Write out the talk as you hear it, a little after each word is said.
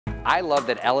I love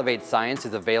that Elevate Science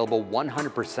is available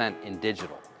 100% in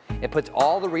digital. It puts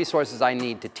all the resources I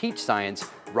need to teach science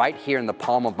right here in the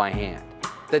palm of my hand.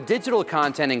 The digital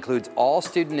content includes all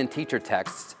student and teacher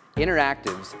texts,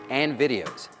 interactives, and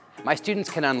videos. My students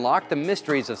can unlock the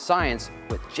mysteries of science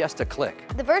with just a click.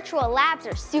 The virtual labs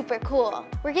are super cool.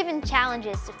 We're given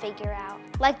challenges to figure out,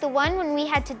 like the one when we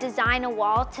had to design a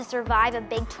wall to survive a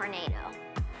big tornado.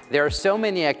 There are so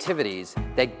many activities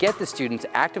that get the students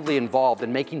actively involved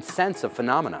in making sense of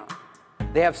phenomena.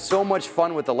 They have so much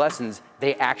fun with the lessons,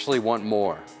 they actually want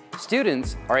more.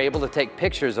 Students are able to take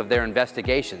pictures of their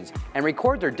investigations and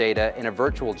record their data in a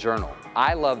virtual journal.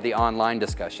 I love the online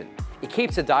discussion. It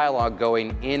keeps the dialogue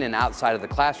going in and outside of the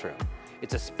classroom.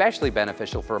 It's especially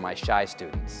beneficial for my shy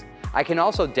students. I can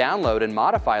also download and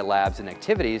modify labs and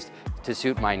activities to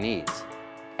suit my needs.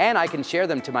 And I can share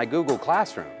them to my Google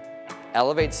Classroom.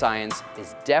 Elevate Science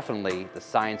is definitely the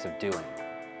science of doing.